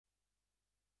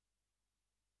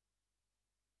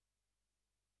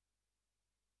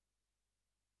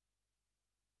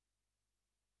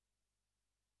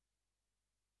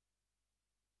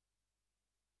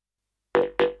You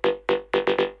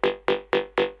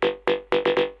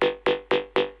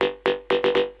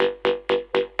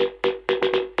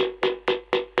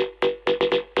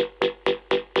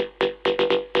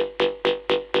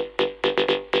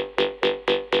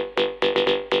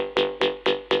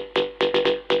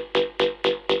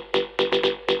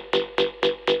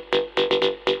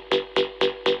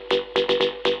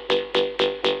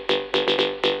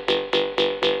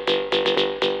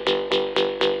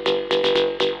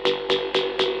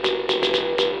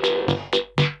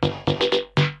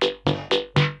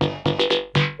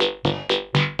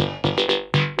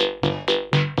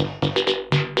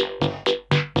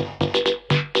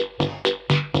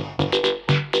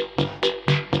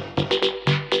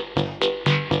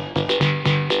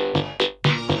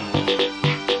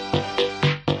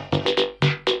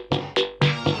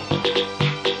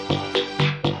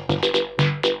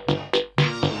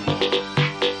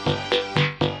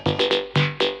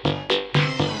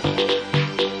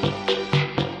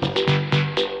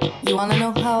wanna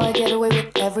know how I get away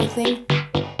with everything?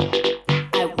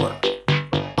 I work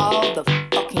all the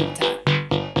fucking time.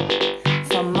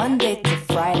 From Monday to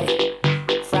Friday,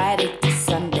 Friday to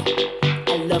Sunday.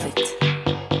 I love it.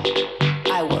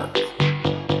 I work.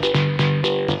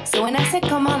 So when I say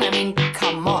come on, I mean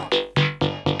come on.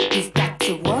 You've got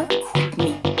to work with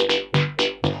me.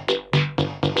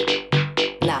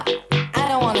 Nah, I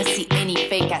don't wanna see any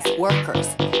fake ass workers.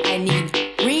 I need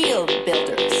real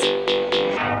builders.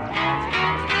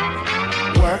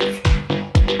 Work it.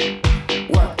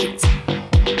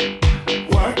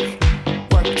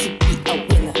 Work to be a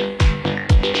winner.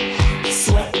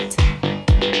 Sweat,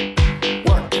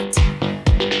 work it.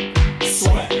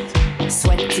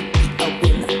 Sweat to be a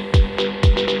winner.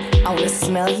 I wanna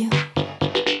smell you.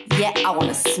 Yeah, I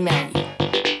wanna smell you.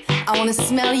 I wanna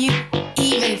smell you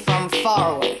even from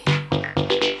far away.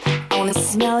 I wanna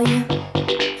smell you.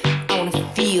 I wanna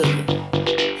feel you.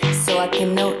 So I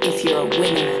can know if you're a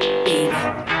winner, baby.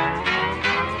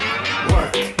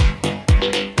 Work it.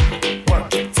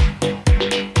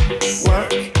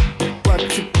 Work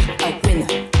to be a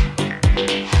winner.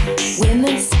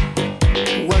 Winners,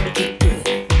 work it good.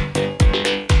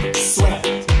 Sweat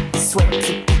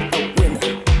to be a winner.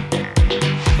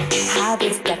 How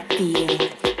does that feel?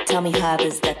 Tell me, how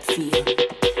does that feel?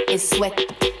 Is sweat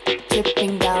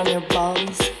dripping down your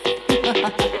balls?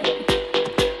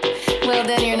 Well,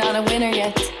 then you're not a winner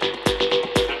yet.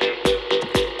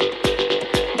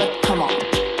 But come on.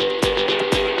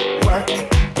 Work it.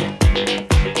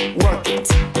 Work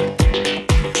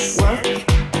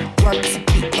to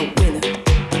be a winner.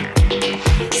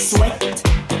 Sweat,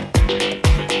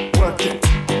 work it.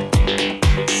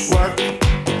 Work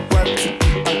to be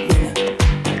a winner.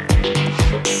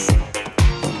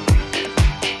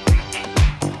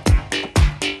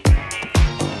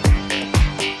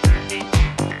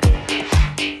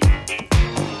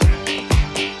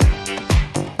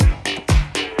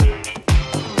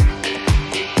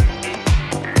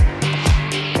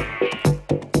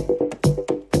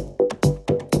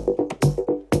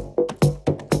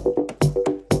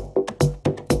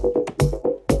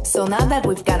 So now that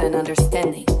we've got an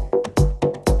understanding,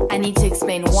 I need to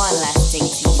explain one last thing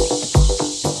to you.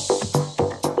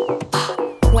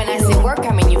 When I say work,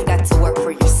 I mean you've got to work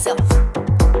for yourself.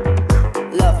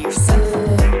 Love yourself.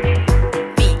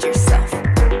 Feed yourself.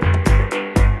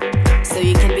 So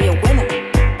you can be a winner.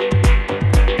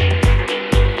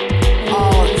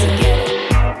 All together.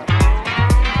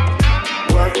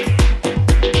 Work it.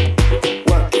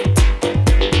 Work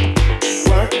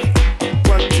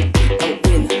to be a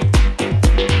winner.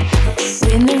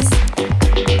 Winners,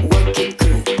 work it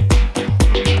good.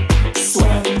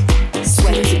 Sweat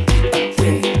to be a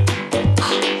winner.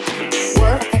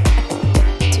 Work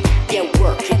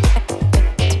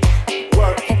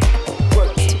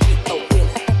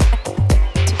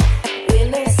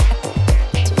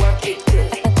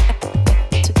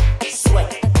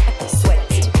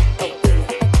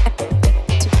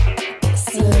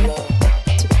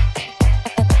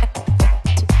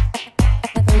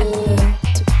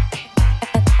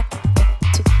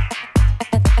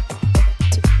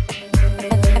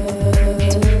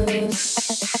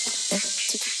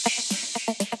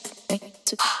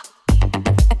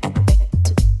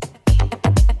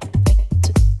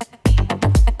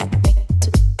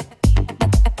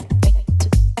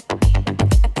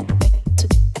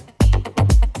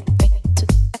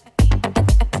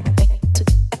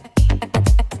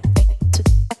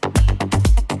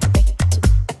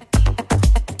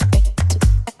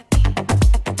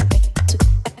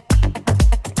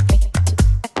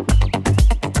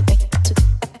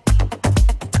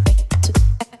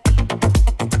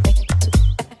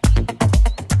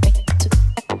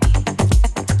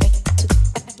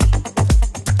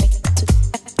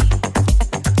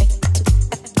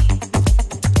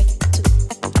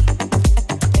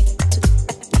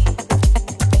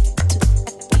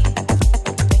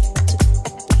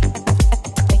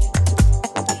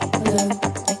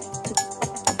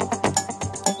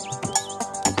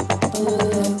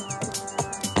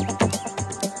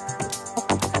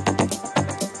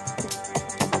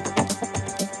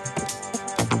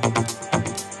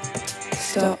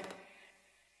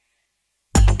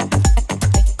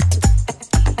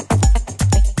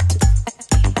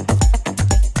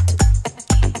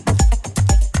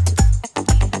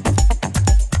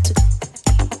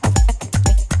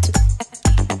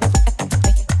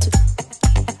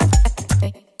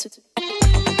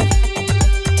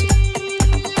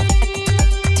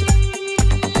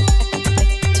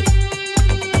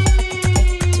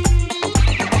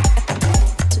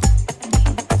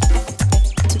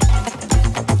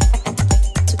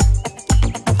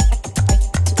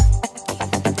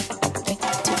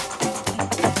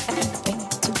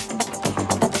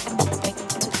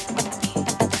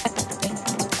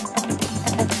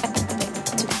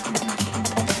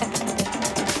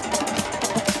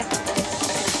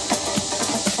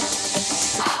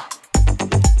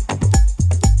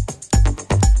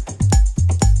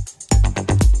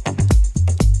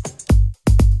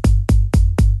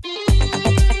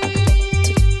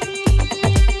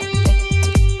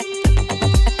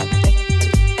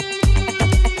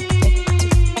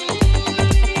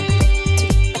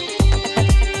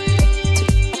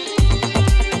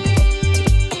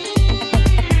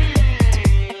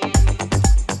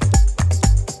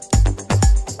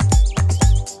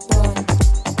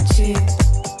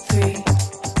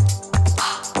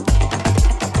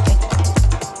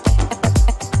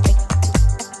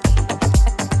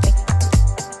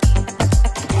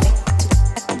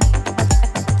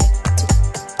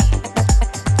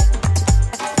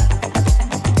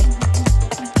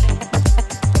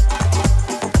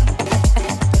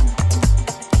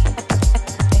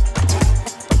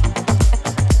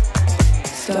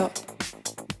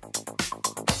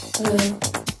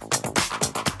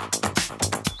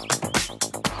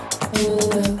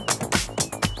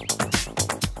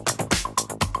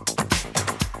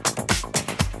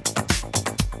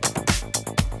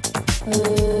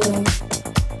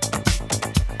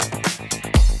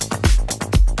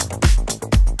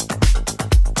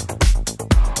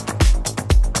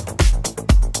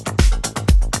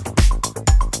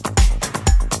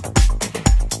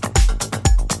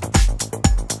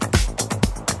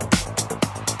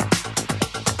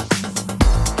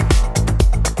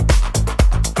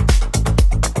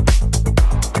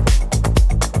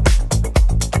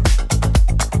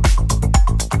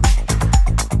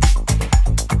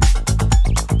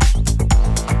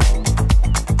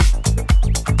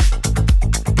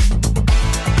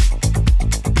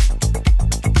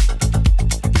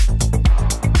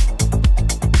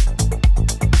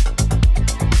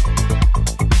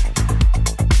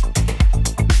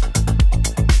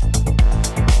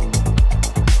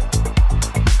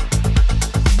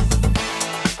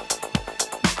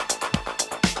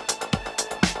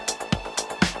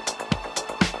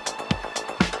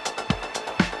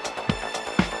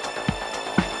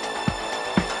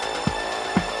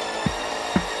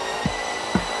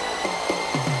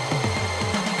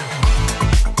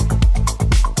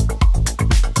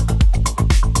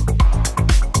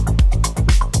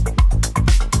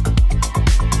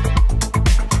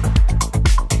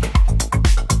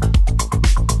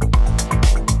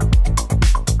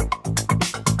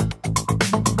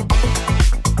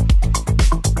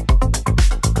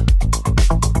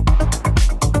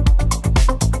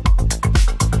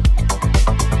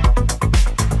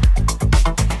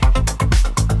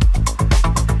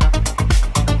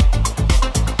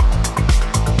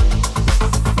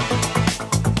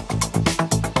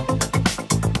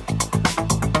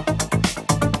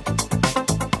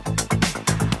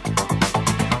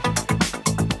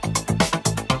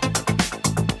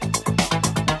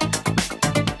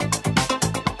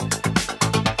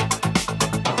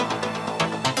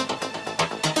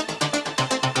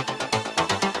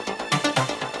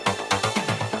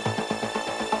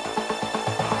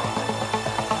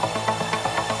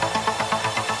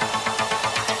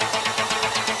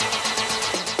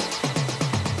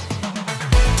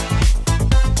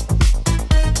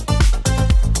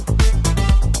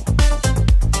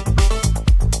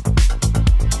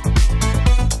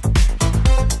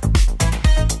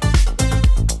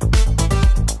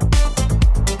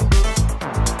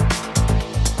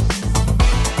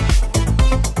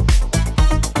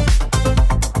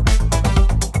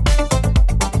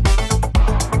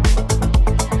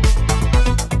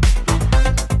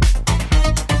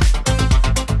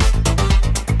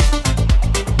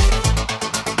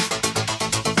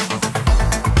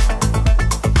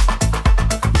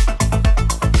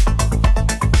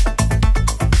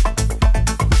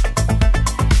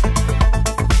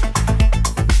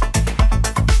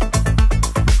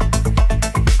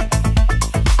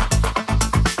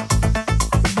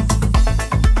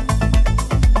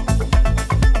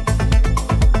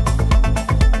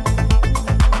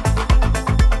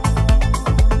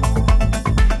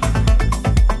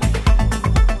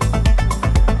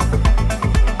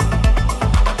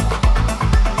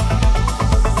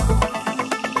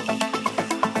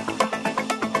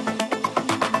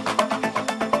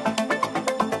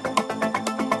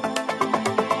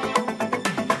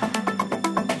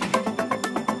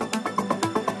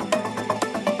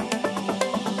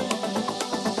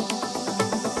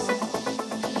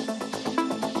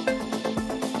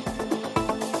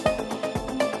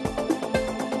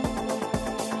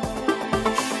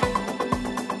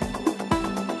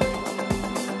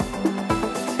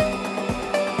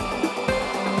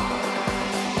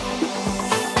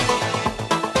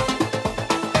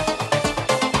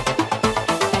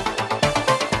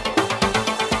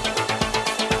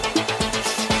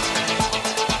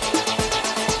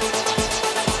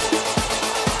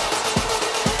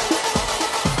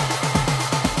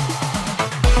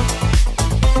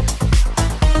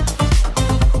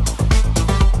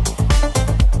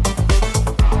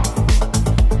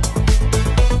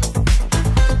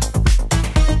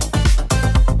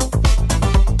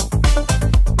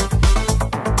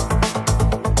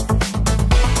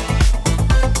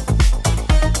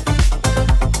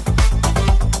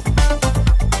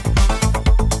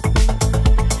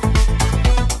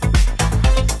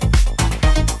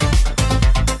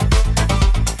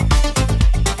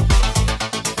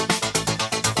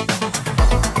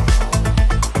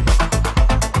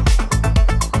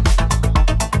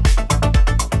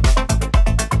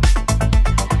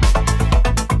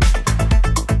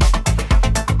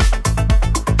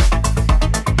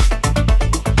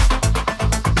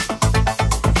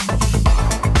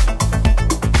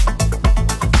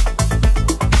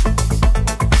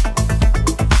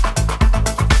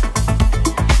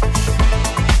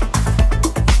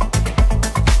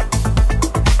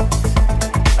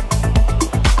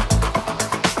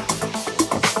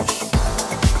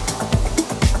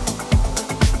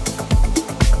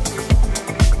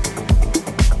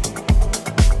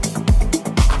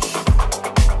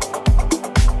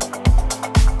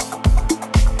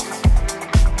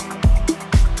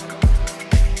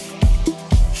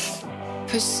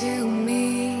Pursue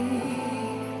me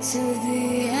to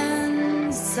the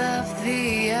ends of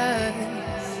the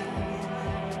earth.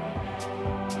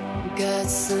 Got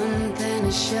something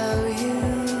to show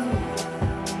you.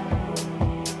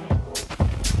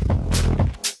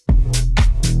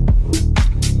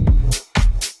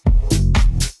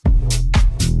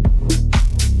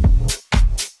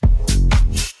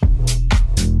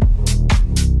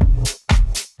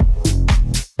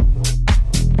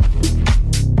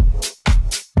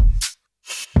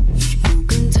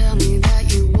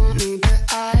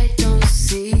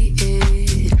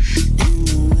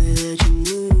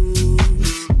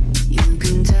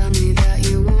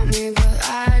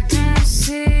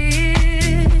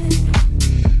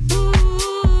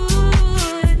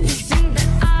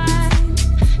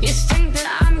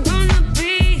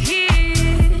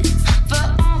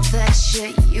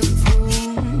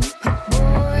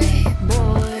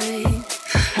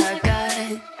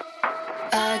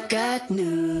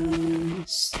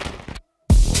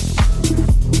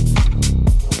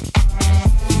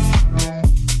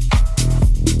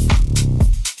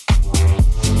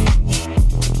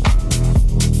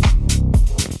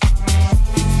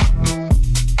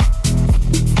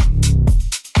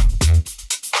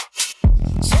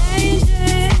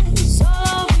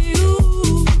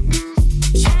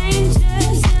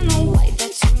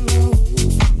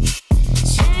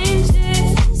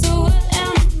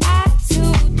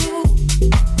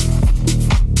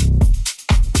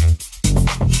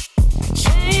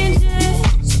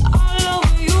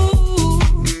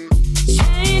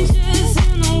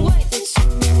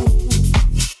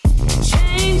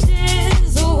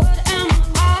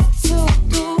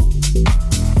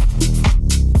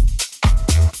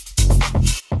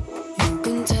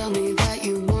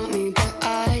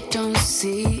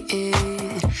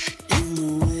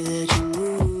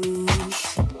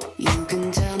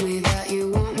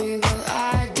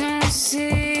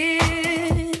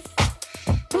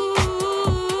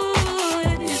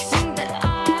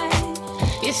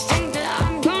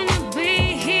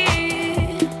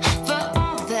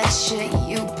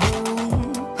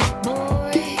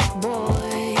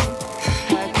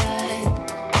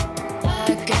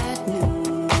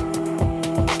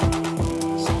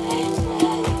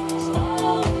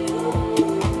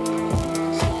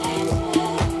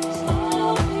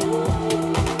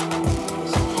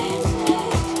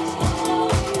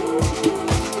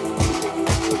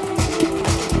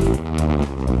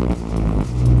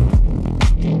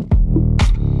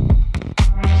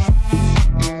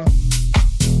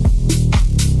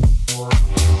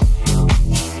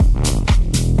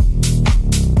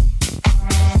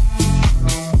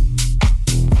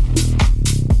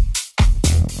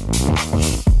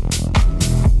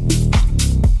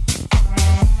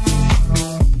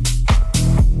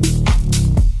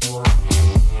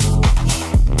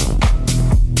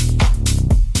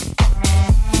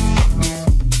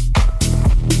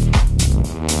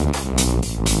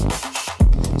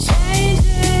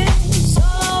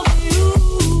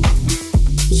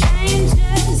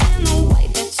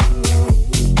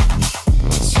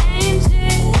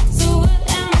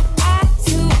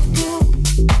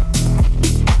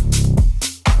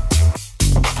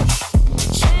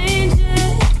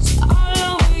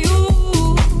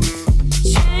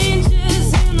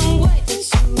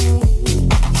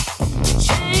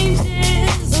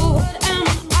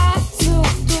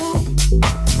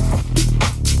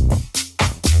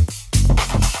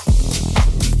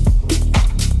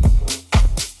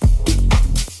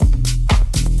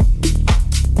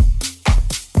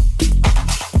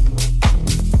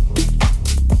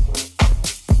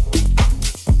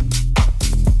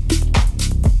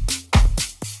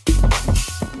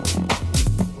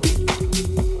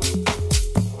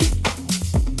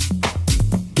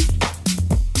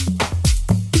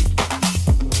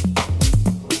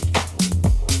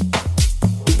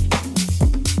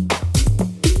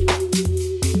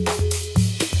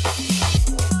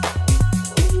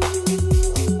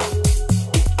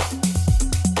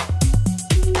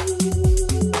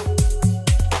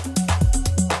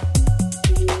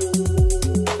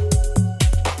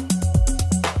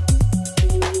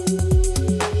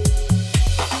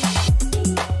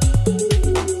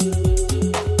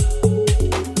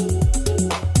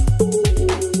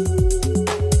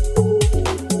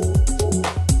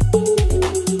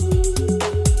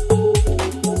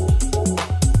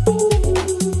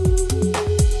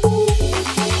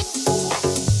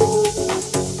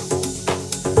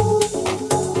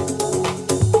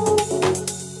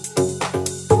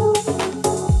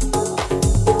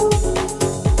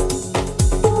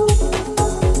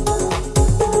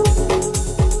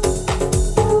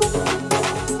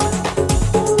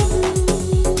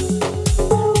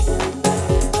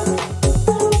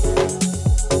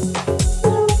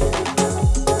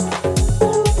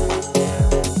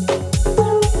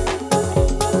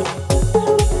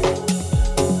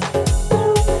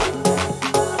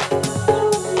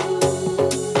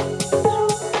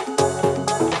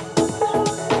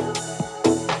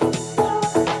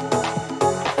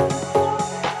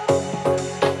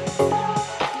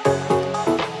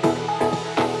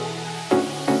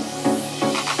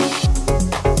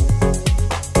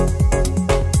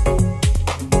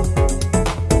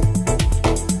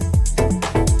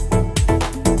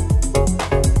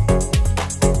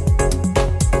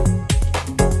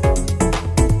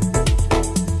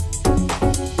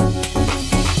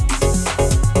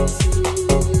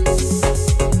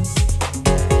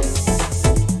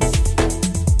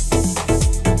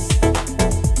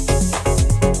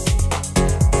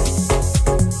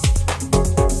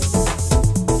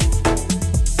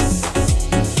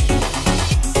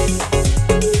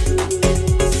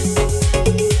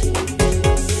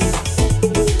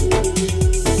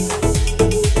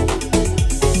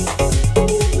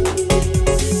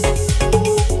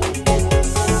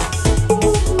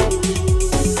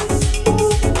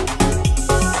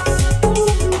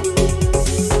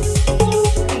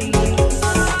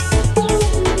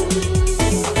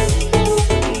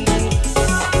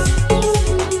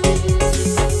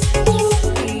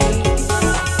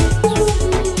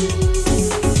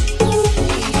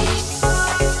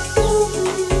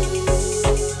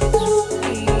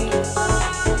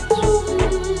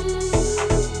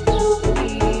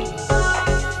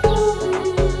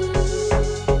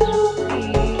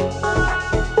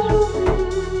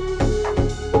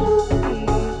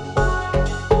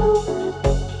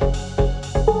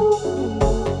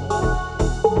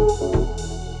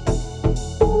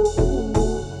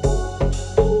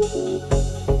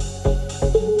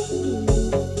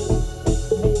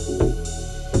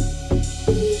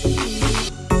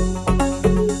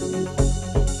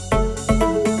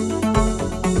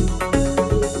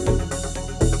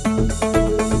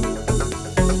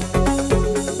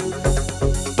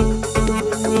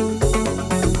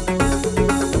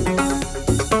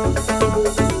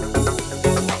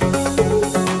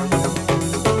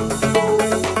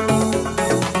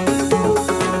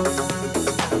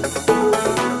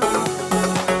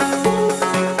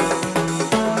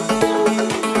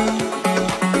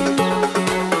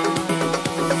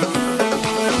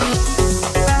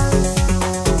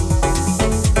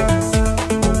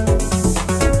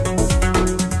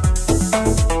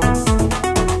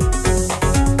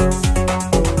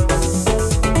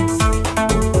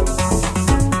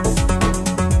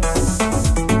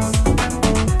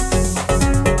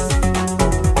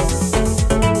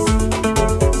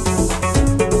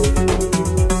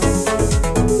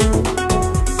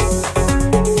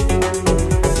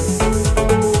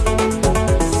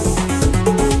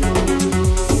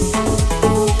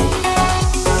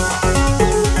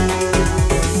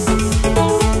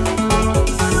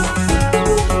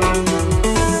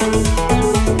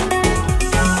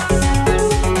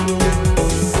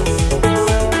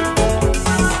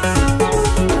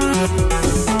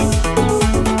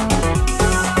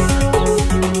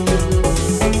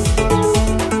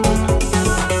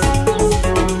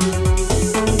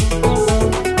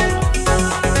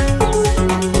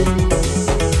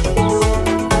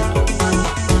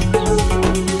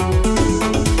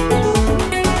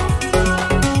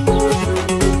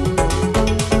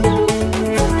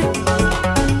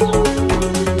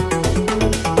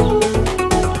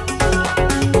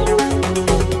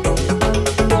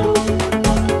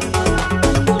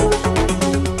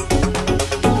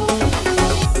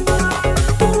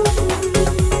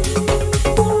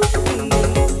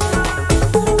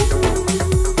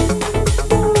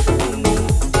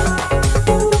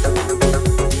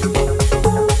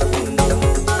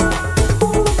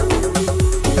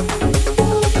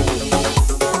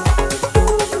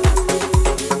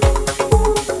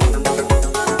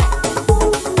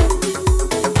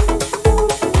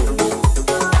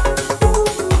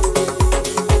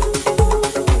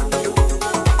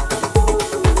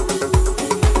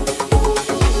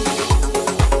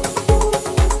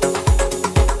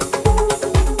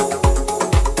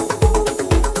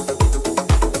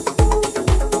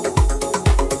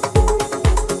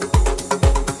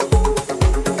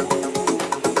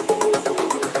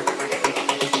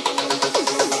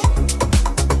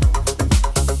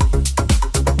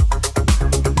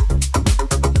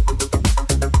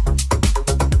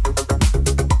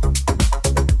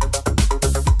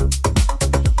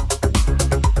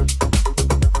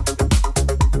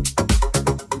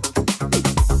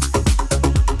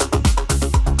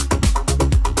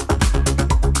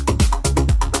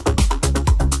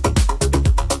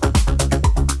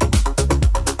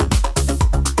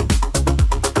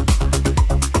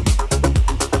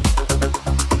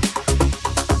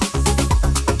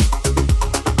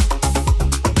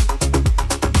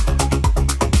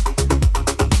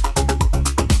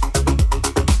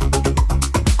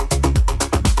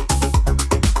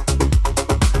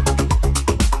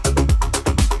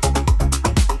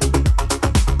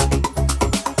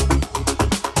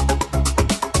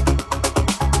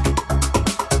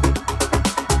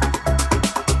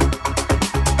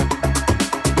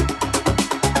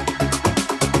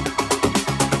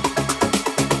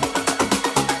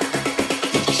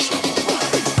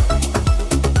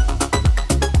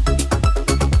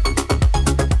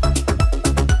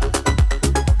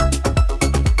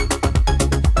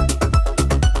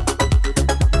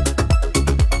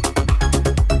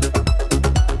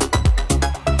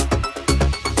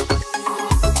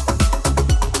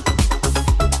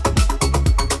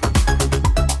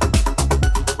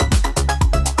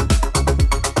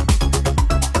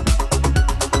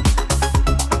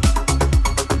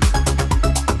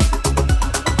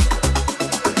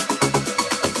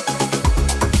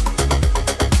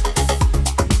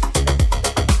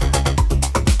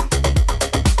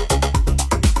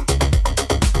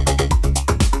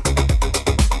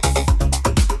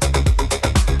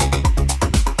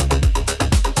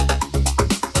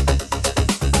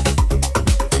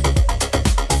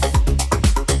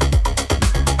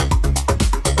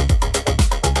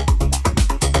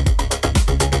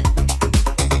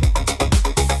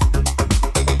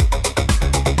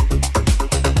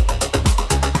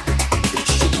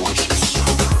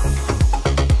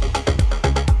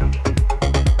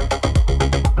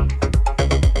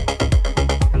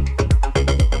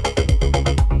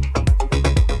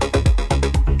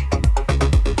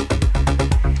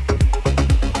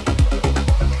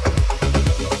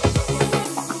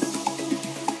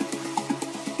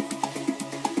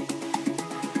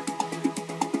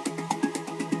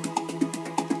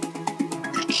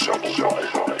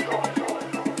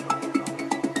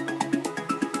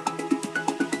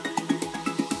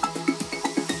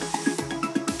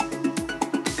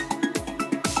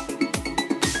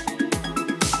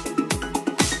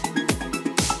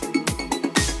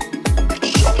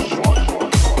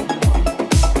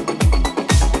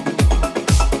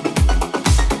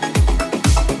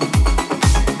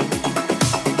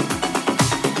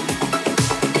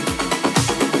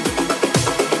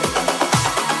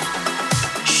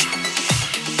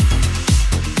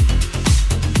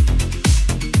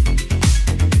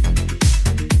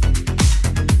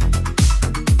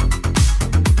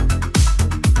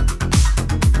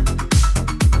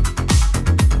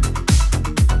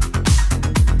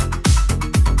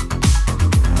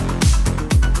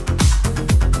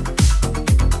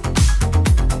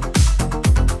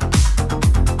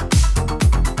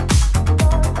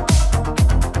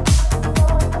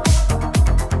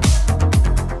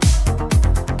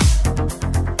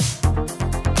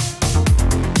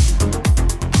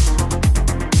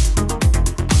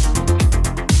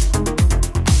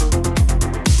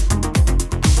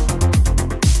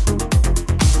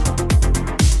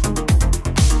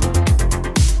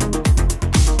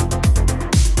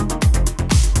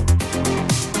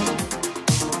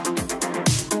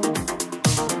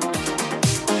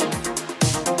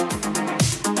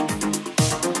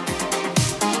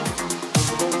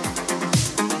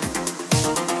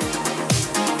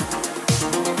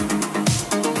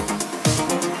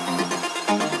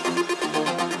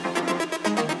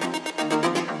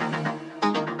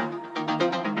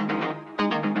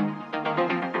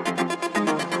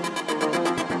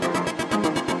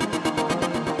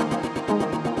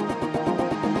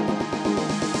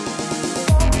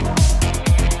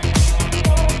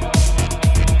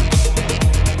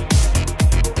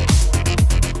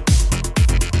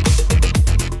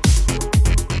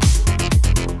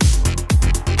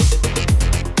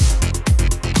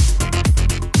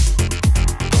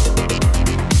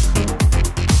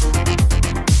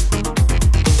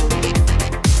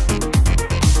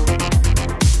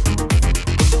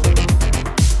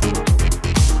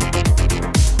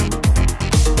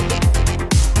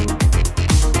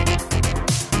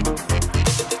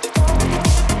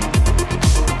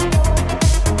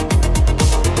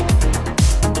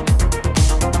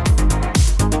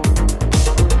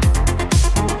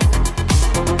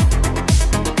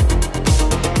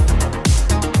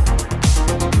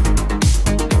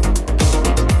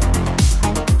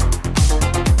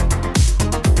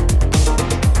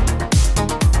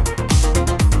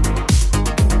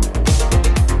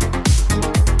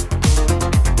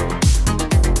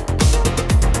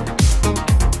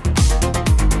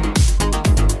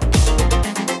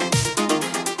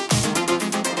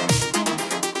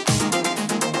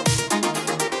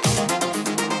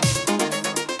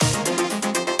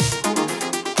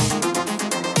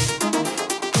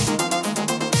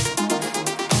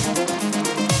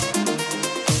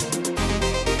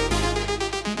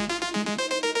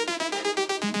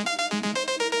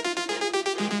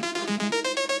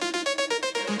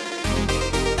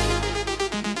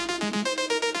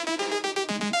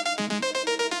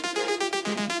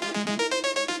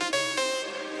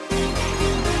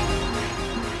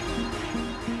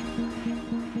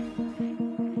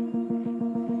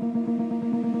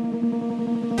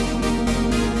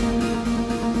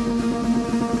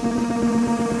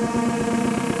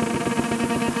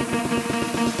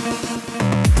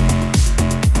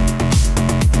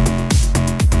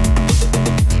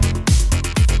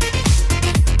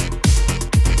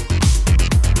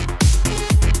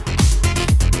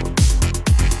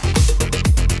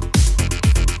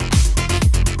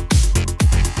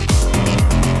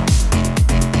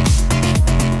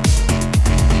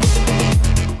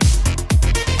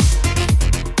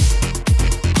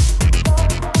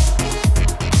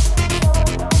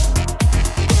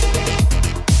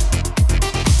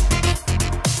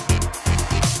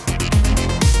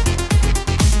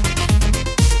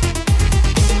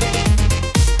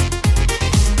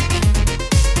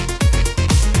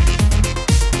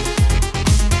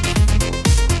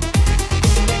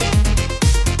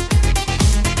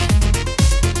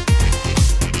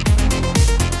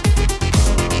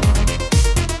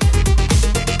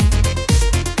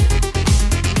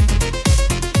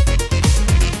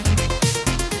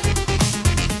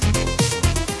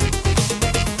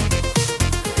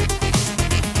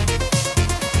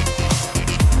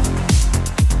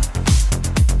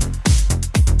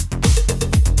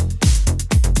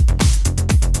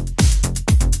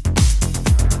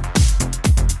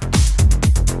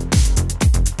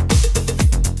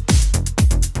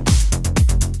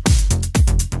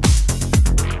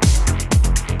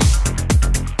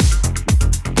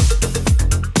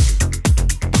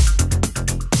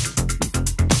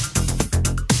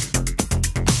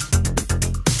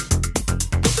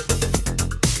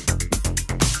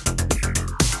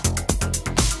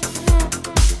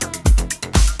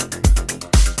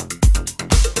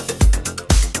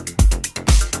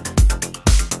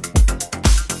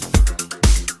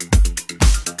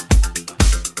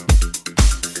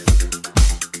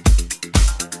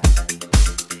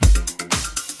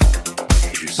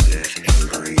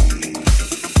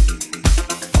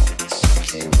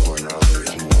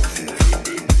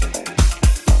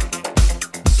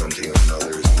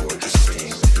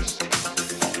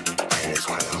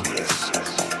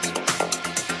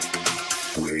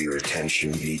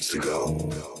 Needs to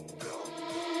go.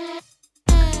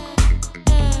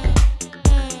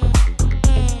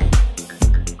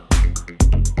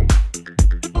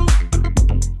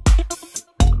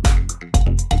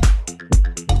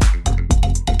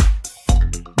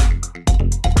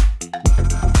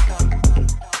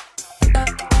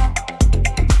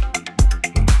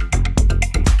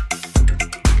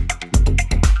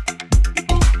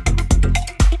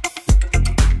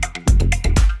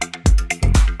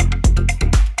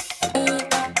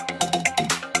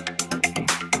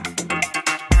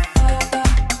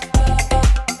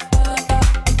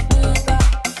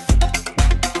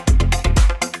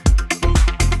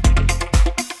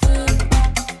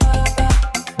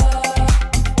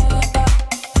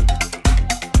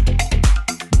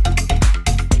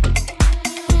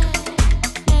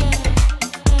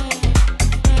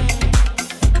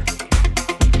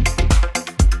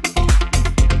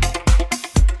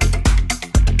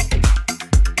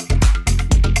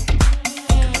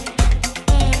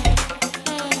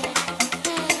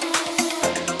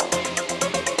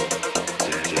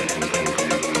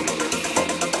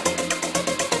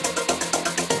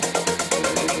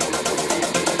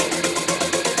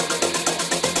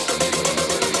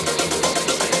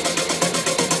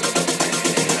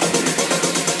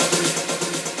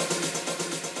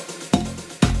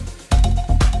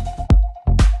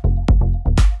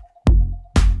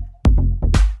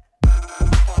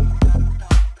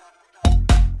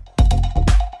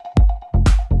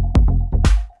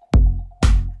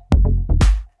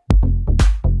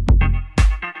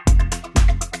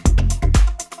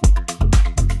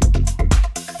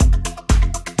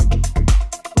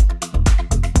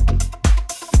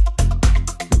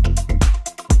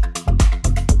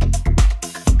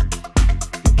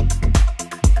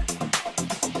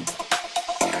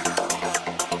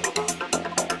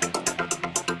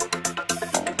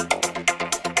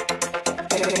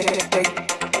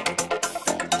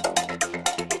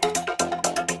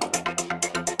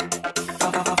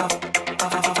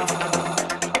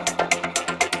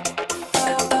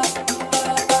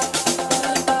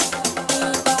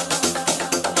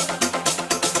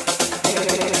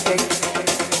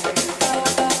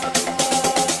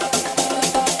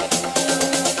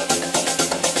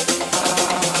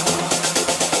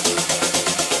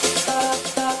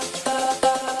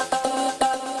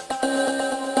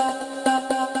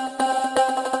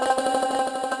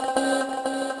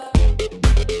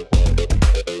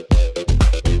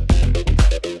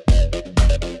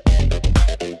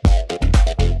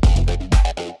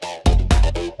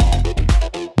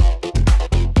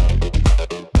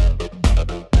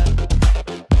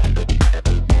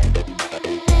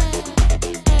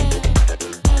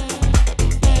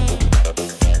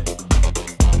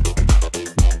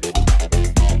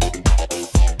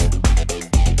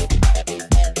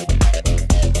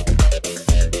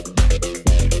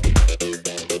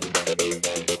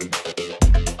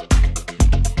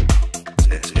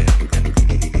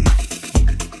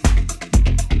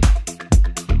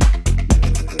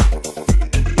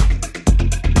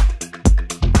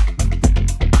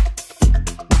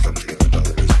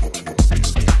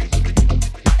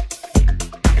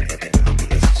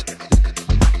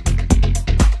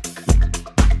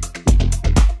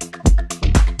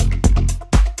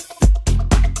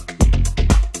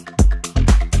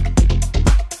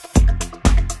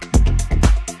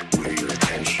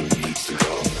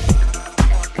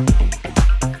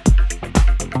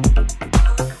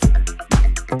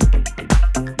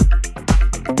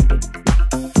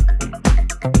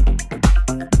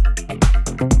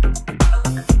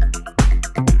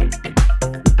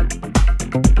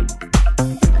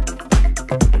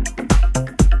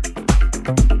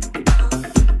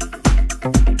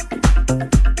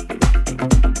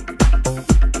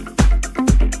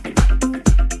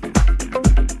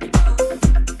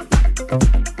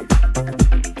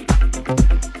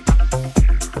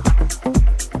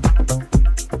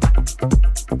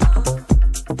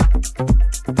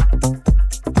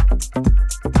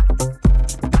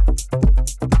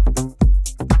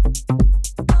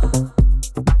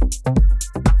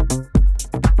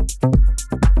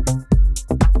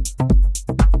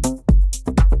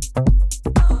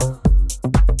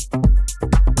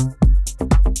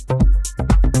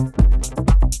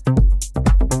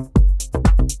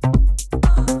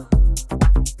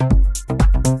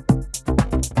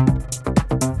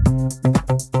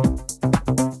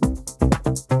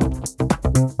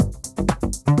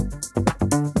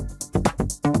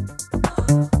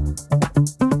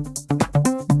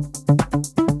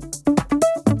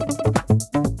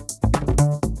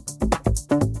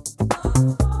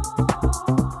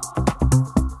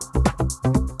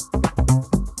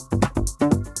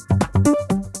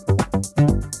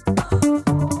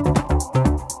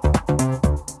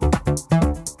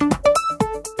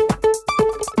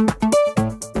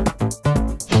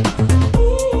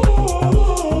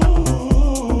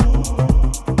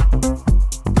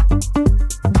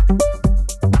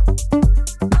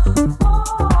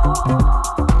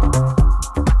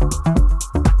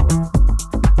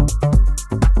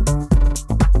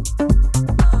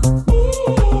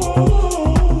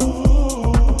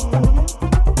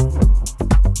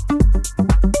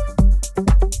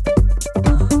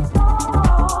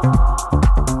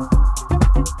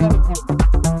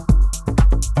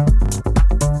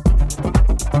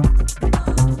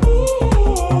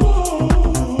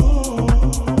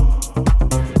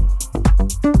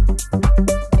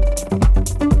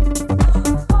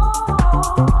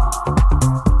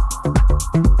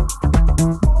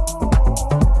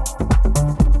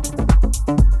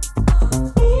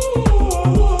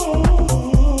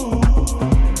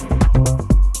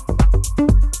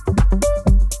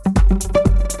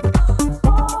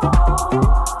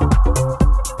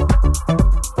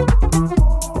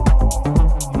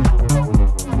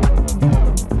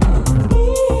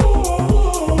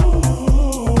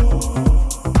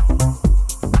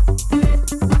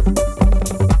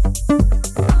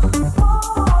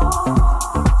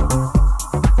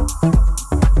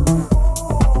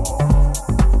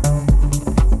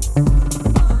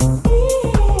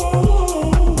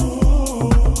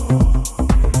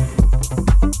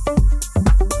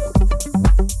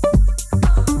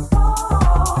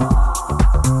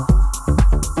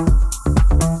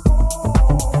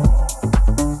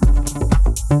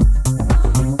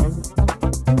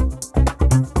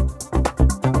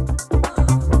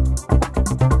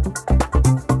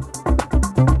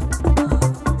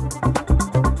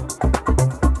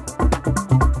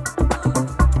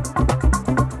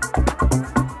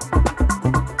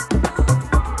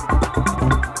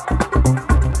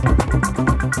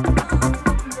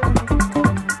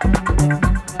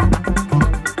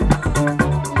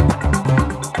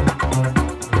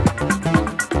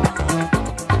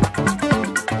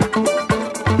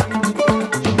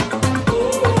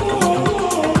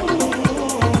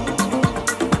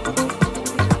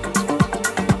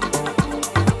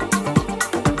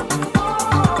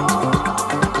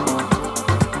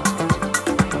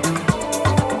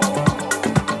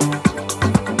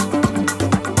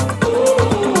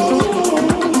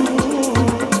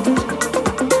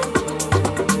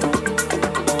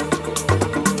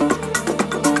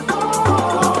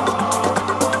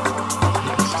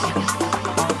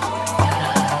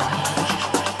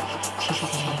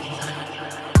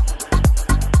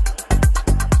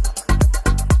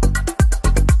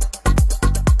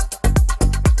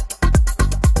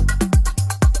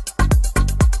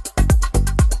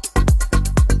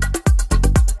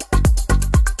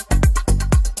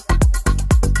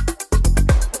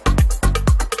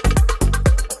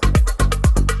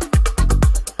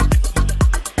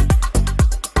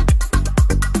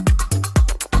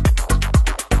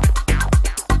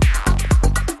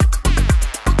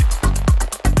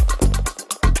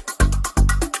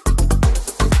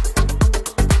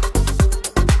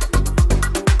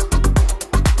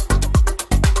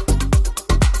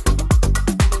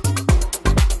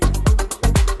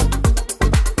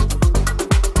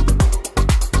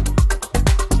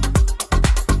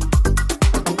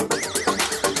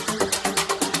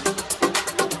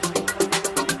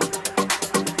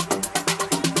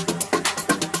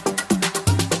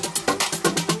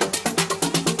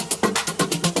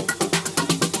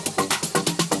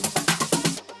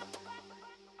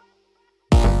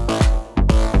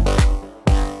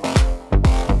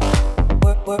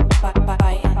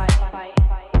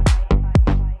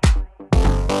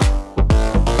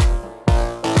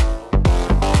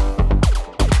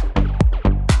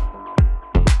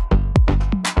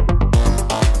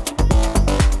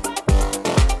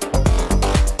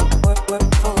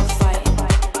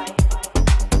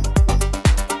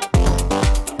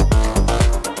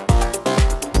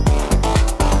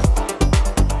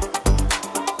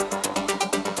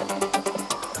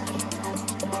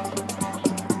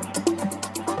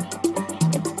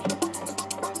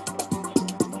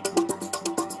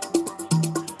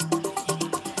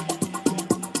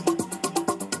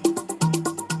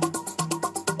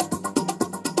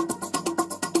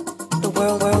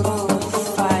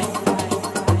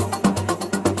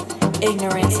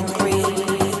 ignorance and greed.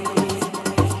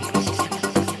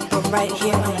 But right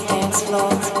here on the dance floor,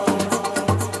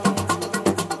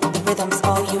 the rhythm's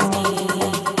all you need.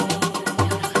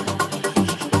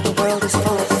 The world is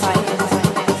full of fight,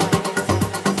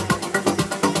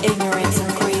 ignorance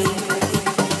and greed.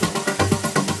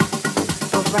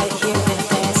 But right here on the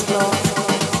dance floor,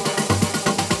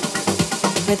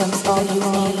 the rhythm's all you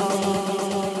need.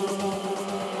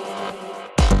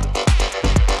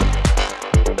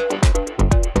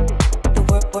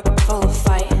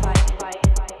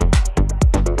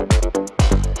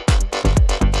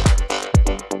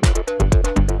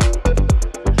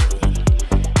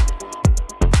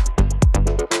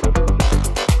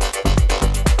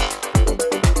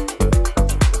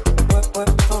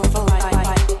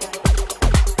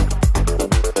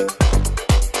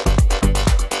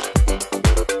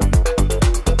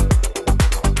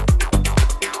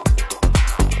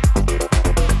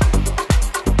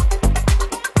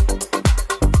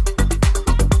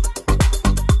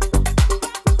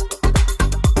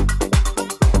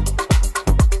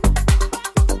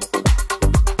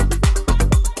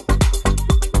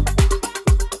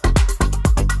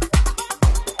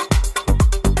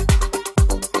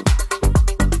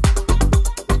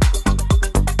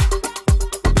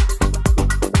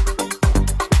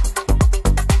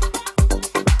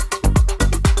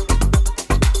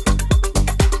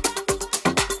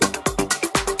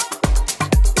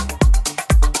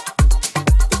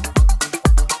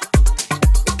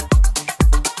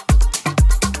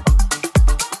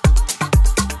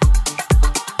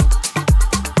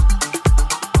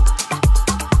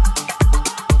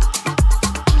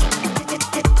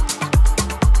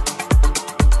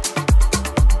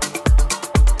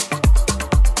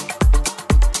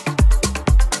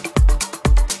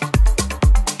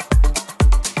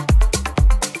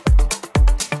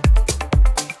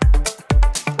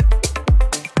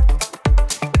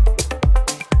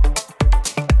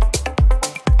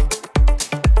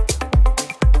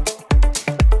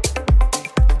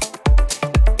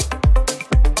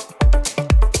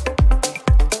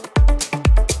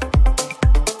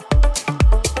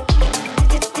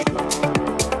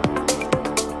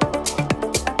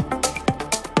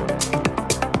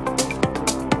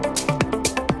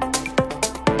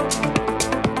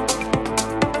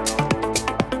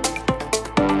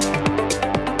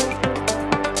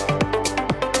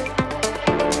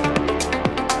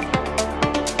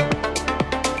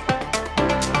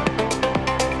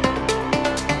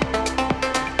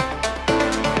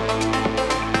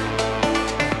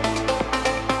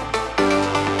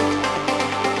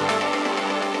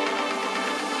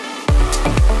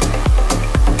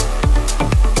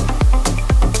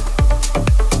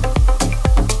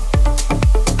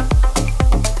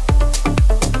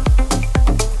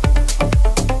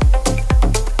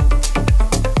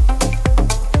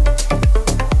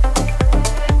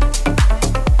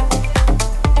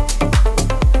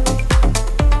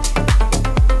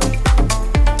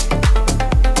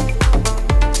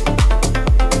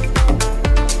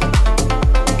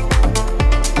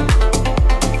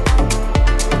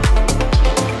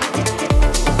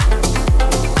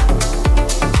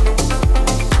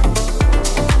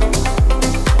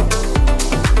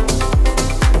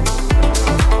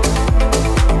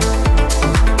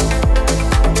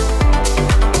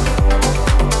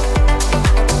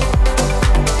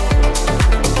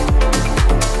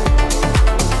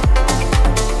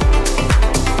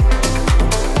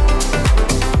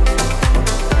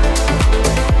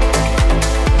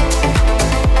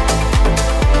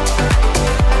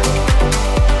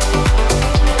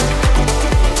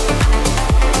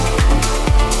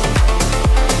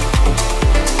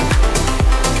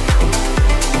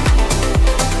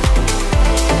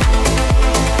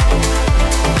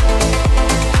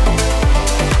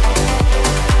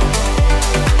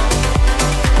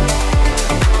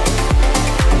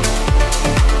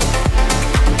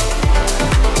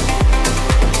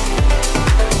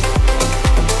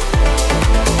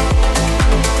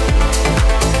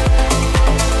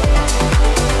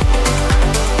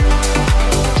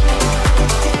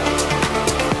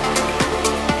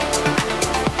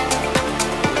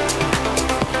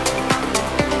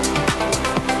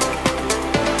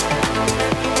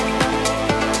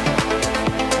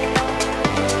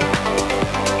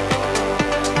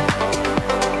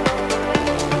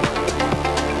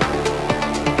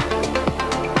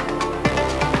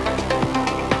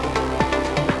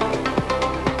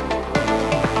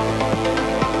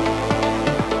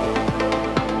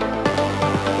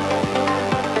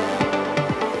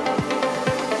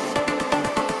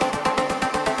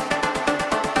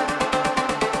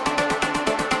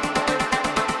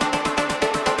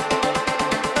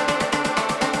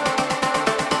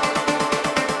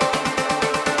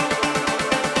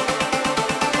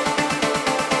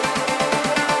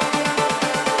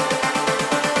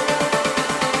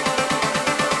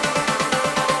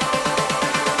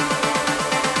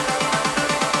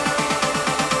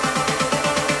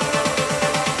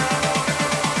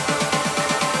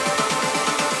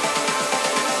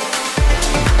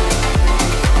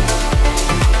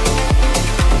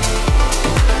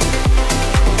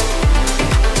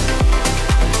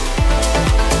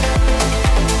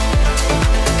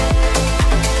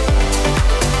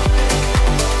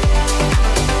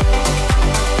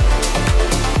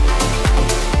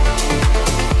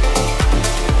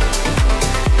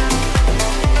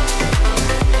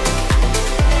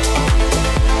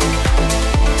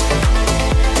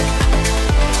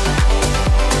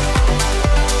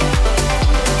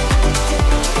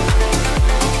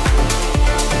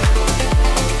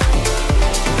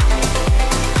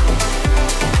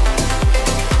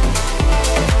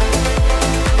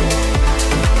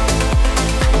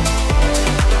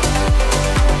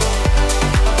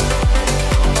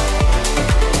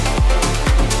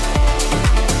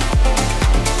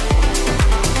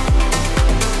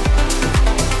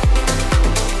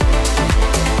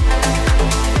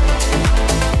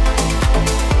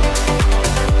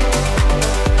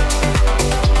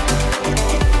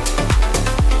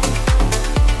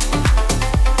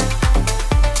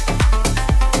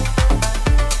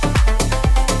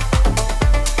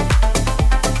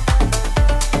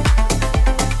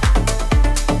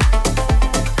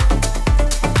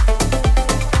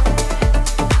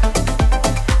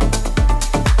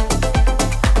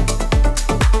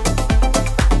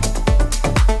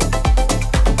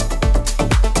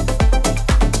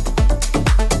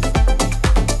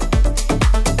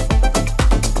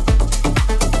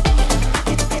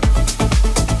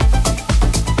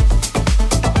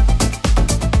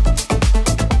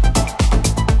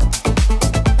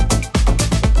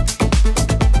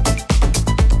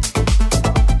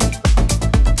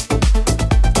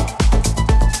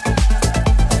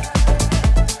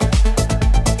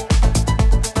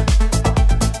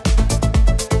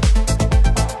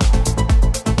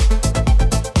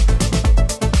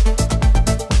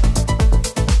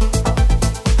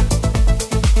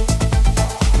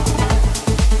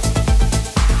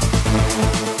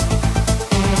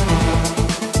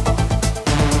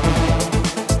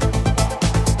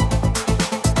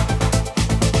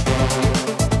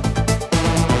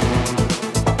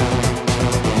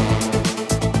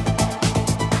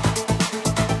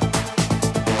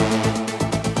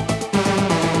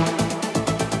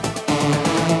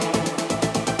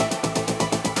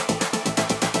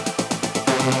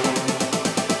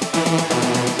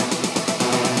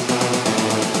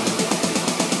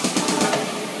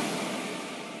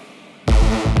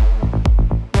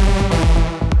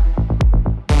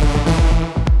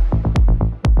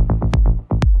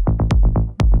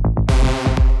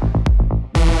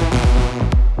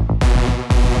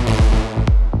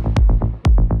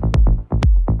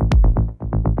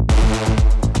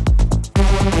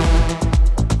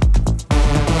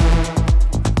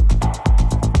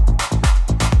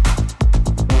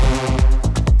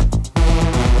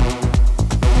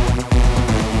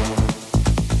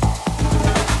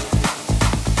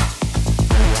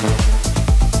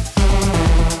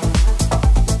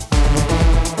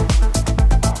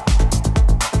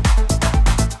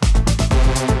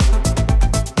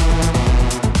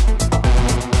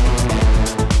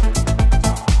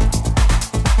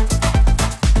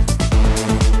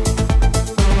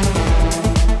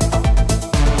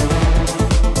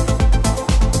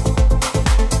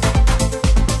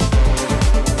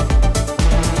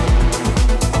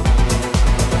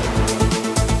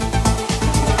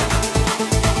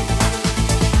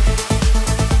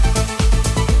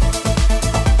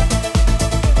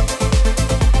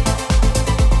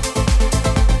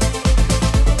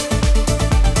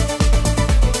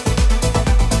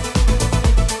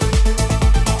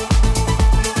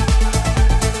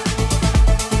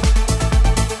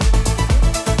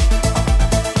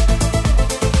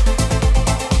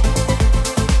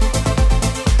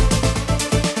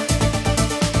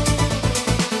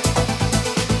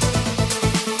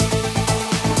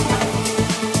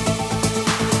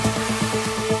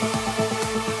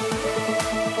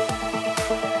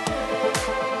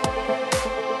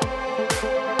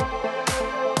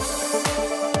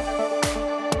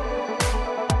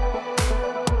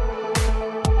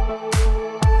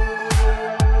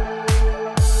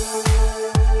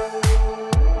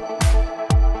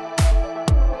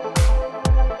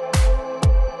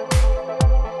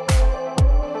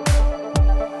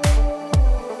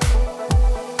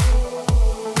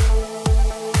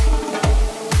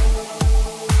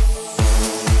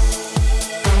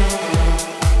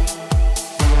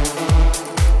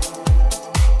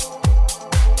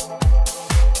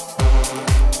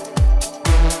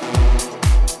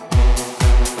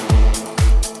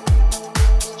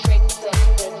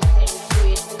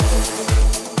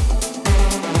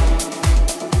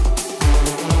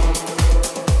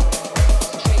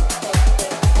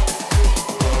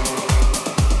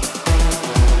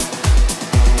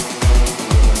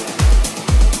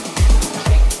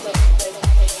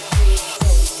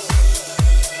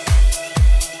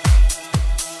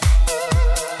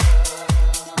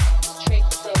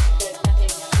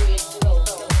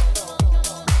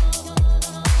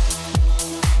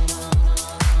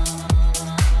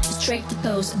 Straight to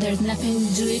pose, there's nothing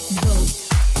to do it, Vogue.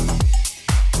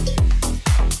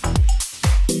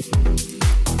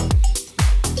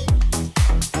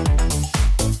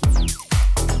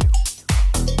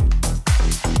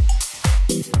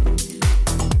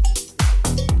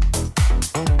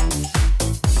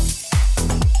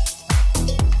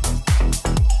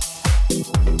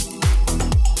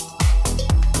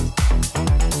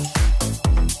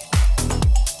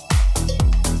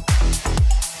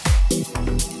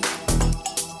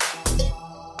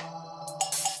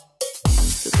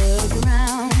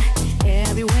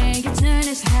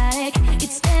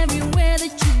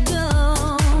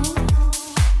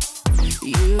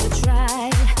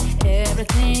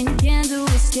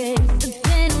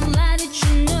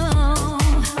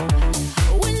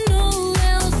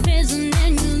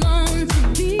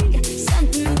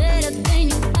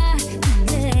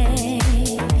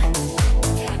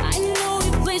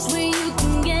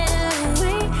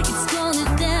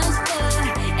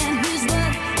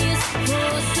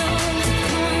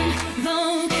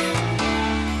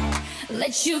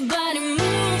 Let your body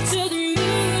move to the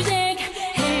music.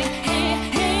 Hey, hey,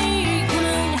 hey, come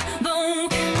on,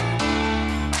 Vogue.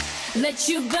 Let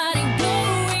your body go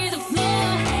with the flow.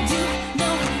 You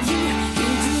know you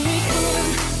can do it, come on,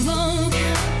 Vogue.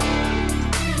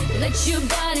 Let your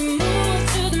body move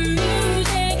to the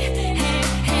music. Hey,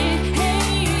 hey,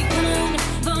 hey, come on,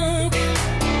 Vogue.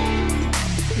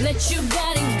 Let your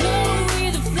body go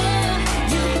with the flow.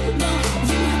 You know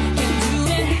you can do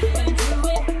it.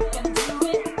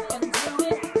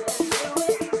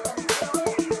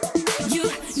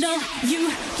 You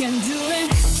can do it.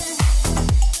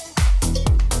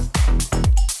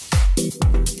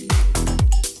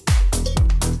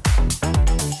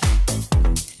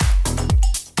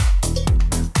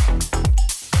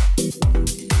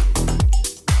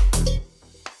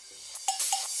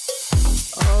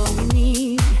 All we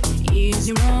need is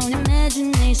your own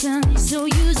imagination, so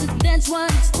use it, that's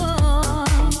what it's for.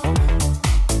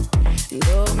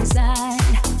 Go inside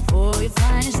for your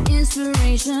finest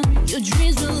inspiration. Your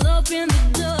dreams will open the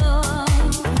door.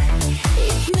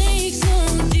 It makes no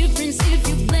difference if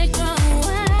you're black or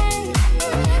white,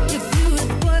 if you're a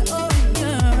boy or a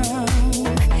girl.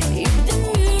 If the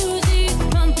music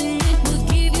pumping, it will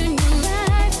give you new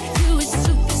life. You a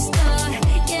superstar,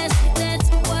 yes, that's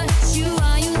what you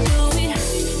are. You know it.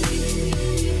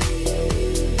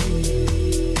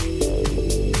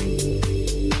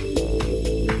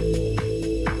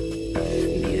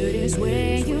 Beauty's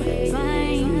where you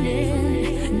find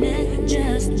it, not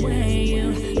just where you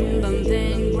bump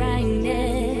and grind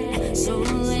it. So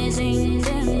amazing,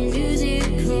 the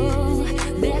musical,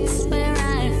 that's where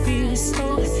I feel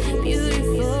so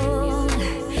beautiful,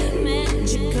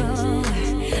 magical,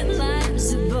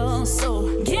 visible. So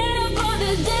get up on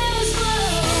the dance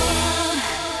floor.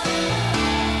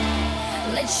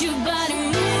 Let your body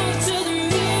move to the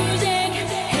music.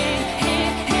 Hey, hey,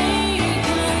 hey,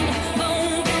 come on,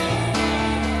 Vogue.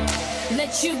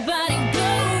 Let your body go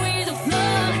with the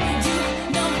flow. You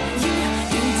know you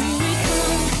can do it,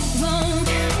 come on,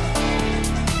 Vogue.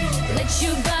 Let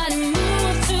your body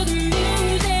move to the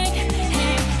music.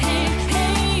 Hey, hey,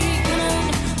 hey, come on,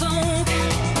 Vogue.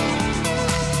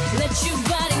 Let your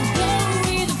body go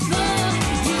with the flow.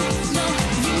 You know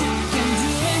you can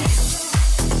do it.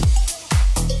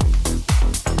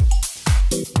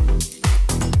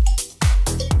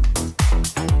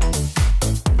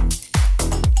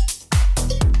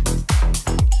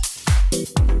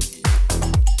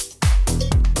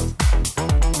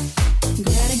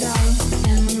 Greta Garbo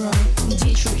and Monroe,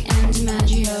 Dietrich and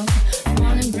DiMaggio,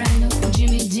 Juan and Brando,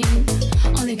 Jimmy Dean,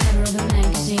 on the cover of a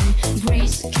magazine.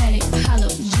 Grace Kelly, Hello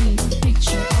Jean,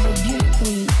 picture of a beauty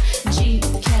queen. Jean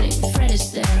Kelly, Fred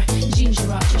Astaire, Ginger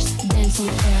Rogers, dancing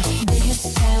fair. They had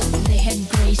style, they had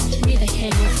grace. Rita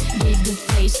Hayworth gave good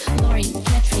face. Lauren,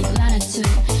 Catherine, Lana too.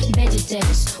 Betty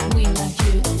Davis, we love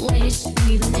you. Ladies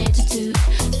with an attitude,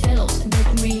 fellows that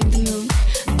bring the mood.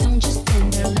 Don't just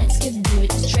stand there, let's get do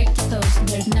it. Straight to pose,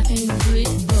 there's nothing to do it,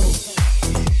 Vogue.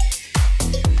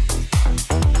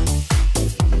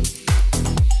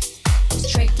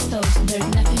 Straight to pose, there's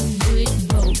nothing to do it,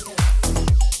 Vogue.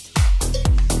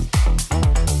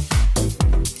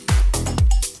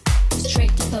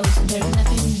 Straight to pose, there's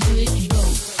nothing to do it,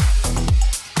 Vogue.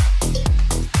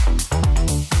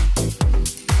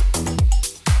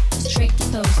 Straight to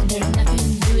pose, there's nothing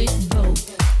to do it,